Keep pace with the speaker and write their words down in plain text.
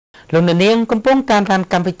លោក នាងកំពុងតាមដាន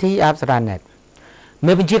កម្មវិធី Apsara Net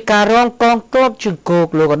មានបញ្ជាការរងកងទ័ពជើងគោក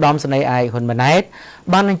លោកឧត្តមសេនីយ៍ឯកហ៊ុនម៉ាណែត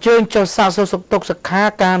បានអញ្ជើញចូលសាកសួរសុខទុក្ខសិក្ខា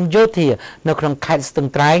កាមយោធានៅក្នុងខេត្តស្ទឹង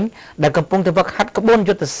ត្រែងដែលកំពុងតែវឹកហាត់ក្បួន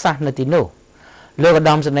យុទ្ធសាស្ត្រនៅទីនោះលោកឧត្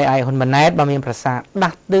តមសេនីយ៍ឯកហ៊ុនម៉ាណែតបានមានប្រសាសន៍ដា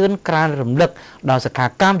ស់តឿនក្រានរំលឹកដល់សិក្ខា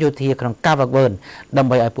កាមយោធាក្នុងការវឹកវើដើម្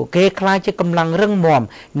បីឲ្យពួកគេក្លាយជាកម្លាំងរឹងមាំ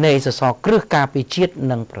នៃសសរគ្រឹះការពារជាតិ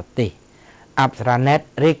និងប្រទេស Apsara Net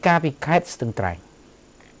រាយការណ៍ពីខេត្តស្ទឹងត្រែង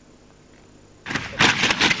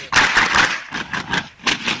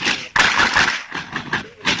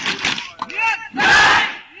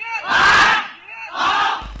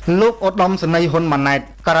លោកឧត្តមសេនីយ៍ហ៊ុនម៉ាណែត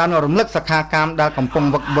ក្រានរំលឹកសិក្ខាកាមដែលកំពុង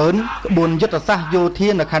វឹកវើក្បួនយុទ្ធសាស្ត្រយោធា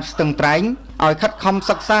នៅខេត្តស្ទឹងត្រែងឲ្យខិតខំ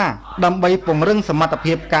សិក្សាដើម្បីពង្រឹងសមត្ថ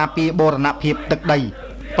ភាពការពារបូរណភាពទឹកដី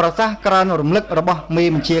ប្រសាសន៍ក្រានរំលឹករបស់មេ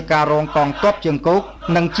បញ្ជាការរងកងទ័ពជើងគោក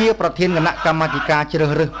និងជាប្រធានគណៈកម្មាធិការជ្រើ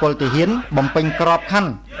សរើសពលទាហានបំពេញក្របខ័ណ្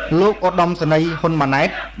ឌលោកឧត្តមសេនីយ៍ហ៊ុនម៉ាណែត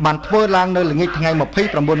បានធ្វើឡើងនៅល្ងាចថ្ងៃ29ម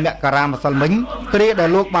ករាម្សិលមិញគ្រាដែល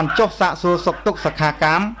លោកបានចុះសាកសួរសុខទុក្ខសិក្ខា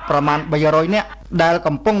កាមប្រមាណ300នាក់ដែល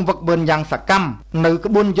កំពុងវឹកវើយ៉ាងសកម្មនៅ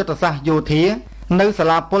ក្បួនយុទ្ធសាស្ត្រយោធានៅសា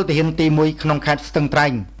លាពលទាហានទី1ក្នុងខេត្តស្ទឹងត្រែ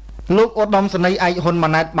ងលោកឧត្តមសេនីយ៍ឯកហ៊ុន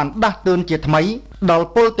ម៉ាណែតបានដាស់តឿនជាថ្មីដល់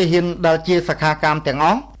ពលទាហានដែលជាសិក្ខាកាមទាំងអ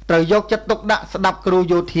ស់ត្រូវយកចិត្តទុកដាក់ស្ដាប់គ្រូ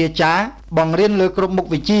យោធាចារបង្រៀនលើគ្រប់មុខ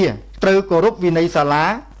វិជ្ជាត្រូវគោរពវិន័យសាលា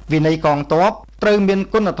វិន័យកងទ័ពត្រូវមាន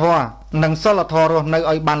គុណធម៌និងសីលធម៌រស់នៅ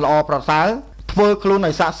ឲ្យបានល្អប្រសើរធ្វើខ្លួន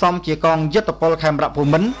ឲ្យស័ក្តិសមជាកងយុទ្ធពលខេមរភូ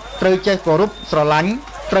មិន្ទត្រូវចេះគោរពស្រឡាញ់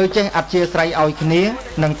ត្រូវចេះអធ្យាស្រ័យឲ្យគ្នា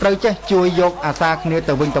និងត្រូវចេះជួយយកអាសាគ្នា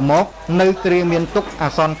ទៅវិញទៅមកនៅគ្រាមានទុក្ខអា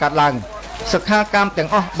សន្នកើតឡើងសិក្ខាកាមទាំង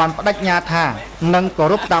អស់បានបដិញ្ញាថានឹងគោ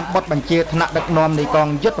រពតាមបទបញ្ជាថ្នាក់ដឹកនាំនៃកង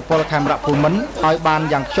យុទ្ធពលខេមរភូមិន្ទឲ្យបាន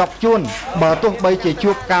យ៉ាងខ្ជាប់ខ្ជួនបើទោះបីជា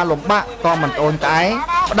ជួបការលំបាកក៏មិនត្អូញត្អែ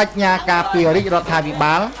បដិញ្ញាការពាររាជរដ្ឋាភិ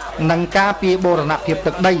បាលនិងការពារបូរណភាព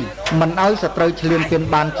ទឹកដីមិនឲ្យសត្រូវឈ្លានពាន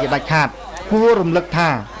បានជាដាច់ខាតគួររំលឹកថា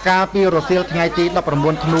កាលពីរសៀលថ្ងៃទី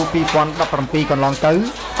19ធ្នូ2017កន្លងទៅ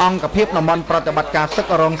អង្គភាពតំបន់ប្រតិបត្តិការសឹ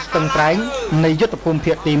ករងស្ទឹងត្រែងនៃយុទ្ធភូមិ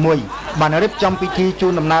ភាគទី1បានរៀបចំពិធីជូ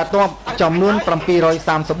នដំណើរទ័ពចំនួន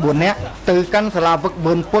734នាក់ទៅកាន់សាលាវឹក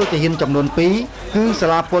វើពលទាហានចំនួន2គឺសា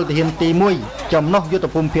លាពលទាហានទី1ចំណុះយុទ្ធ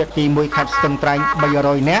ភូមិភាគទី1ខេត្តស្ទឹងត្រែង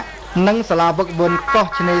300នាក់និងសាលាវឹកវើកោះ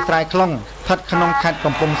ឆ្នេរស្រែខ្លងស្ថិតក្នុងខេត្ត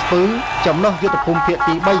កំពង់ស្ពឺចំណុះយុទ្ធភូមិភាគ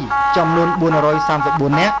ទី3ចំនួន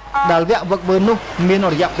434នាក់ដែលវគ្គវឹកវើនោះមាន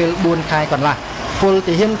រយៈពេល4ខែកន្លះពល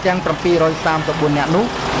ទាហានទាំង734នាក់នោះ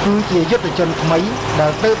គឺជាយុទ្ធជនថ្មីដែ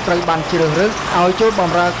លទើបត្រូវបានជ្រើសរើសឲ្យចូលប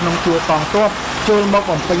ម្រើក្នុងជួរកងទ័ពចូលមក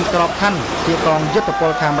បំពេញក្របខ័ណ្ឌជាកងយុទ្ធព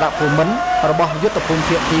លខេមរភូមិន្ទរបស់យុទ្ធភូមិ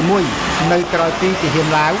ភាគទី1នៅក្រៅពីទាហាន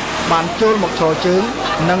ឡាវបានចូលមកឈរជើង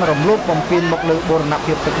និងរំលោភបំពានមកលើបូរណ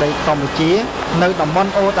ភាពទឹកដីកម្ពុជានៅតំប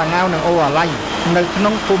ន់អូតាងាវនិងអូអាឡៃនៅក្នុ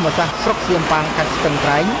ងភូមិសាស្ត្រស្រុកសៀមប៉ាងខេត្តស្ទឹងត្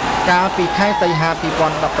រែងកាលពីខែសីហា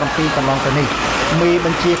2017កន្លងទៅនេះមេប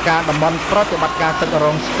ញ្ជាការតំបន់ប្រតិបត្តិការសឹករ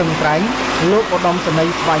ងស្ទឹងត្រែងលោកឧត្តមសេនី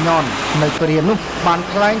យ៍ស្វាយញ៉ននៅគ្រានោះបាន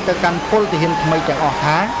ថ្លែងទៅកាន់ពលទាហានថ្មីទាំងអស់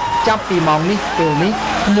ថាចាប់ពីម៉ោងនេះពេលនេះ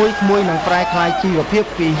ក្មួយនឹងប្រែក្លាយជីវភាព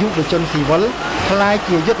ពីយុវជនស៊ីវិលក្លាយ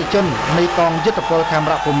ជាយុទ្ធជននៃកងយុទ្ធពលខេម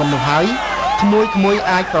រភូមិន្ទនោះហើយក្មួយ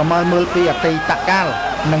អាចប្រមើលមើលពីអតីតកាល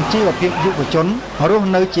និងជីវភាពយុវជនរស់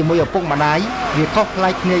នៅជាមួយឪពុកម្ដាយវាខុសប្លែ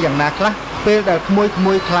កគ្នាយ៉ាងណាខ្លះពេលដែលក្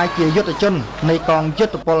មួយក្លាយជាយុទ្ធជននៃកងយុ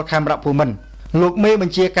ទ្ធពលខេមរភូមិន្ទលោកមេប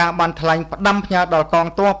ញ្ជាការបានថ្លែងផ្ដាំផ្ញើដល់កង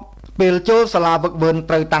ទ័ពពេលចូលសាលាវឹកវើ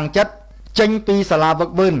ត្រូវតាំងចិត្តចេញពីសាលាវឹក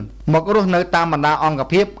វើមករស់នៅតាមបណ្ដាអង្គ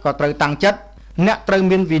ភាពក៏ត្រូវតាំងចិត្តអ្នកត្រូវ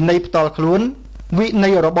មានវិន័យផ្ទាល់ខ្លួនវិន័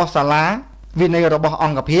យរបស់សាលាវិន័យរបស់អ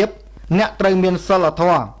ង្គភាពអ្នកត្រូវមានសិលធ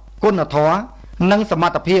ម៌គុណធម៌និងសម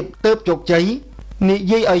ត្ថភាពទើបជោគជ័យនិ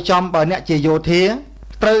យាយឲ្យចំបើអ្នកជាយោធា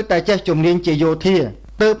ត្រូវតែចេះជំនាញជាយោធា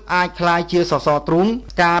ទើបអាចក្លាយជាសសរទ្រូង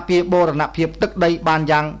ការពារបូរណភាពទឹកដីបាន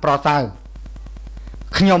យ៉ាងប្រសើរ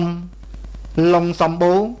ខ្ញុំឡុងសំ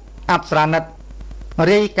បូ Apsara Net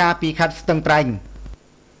រាយការណ៍ពីខេត្តស្ទឹងត្រែង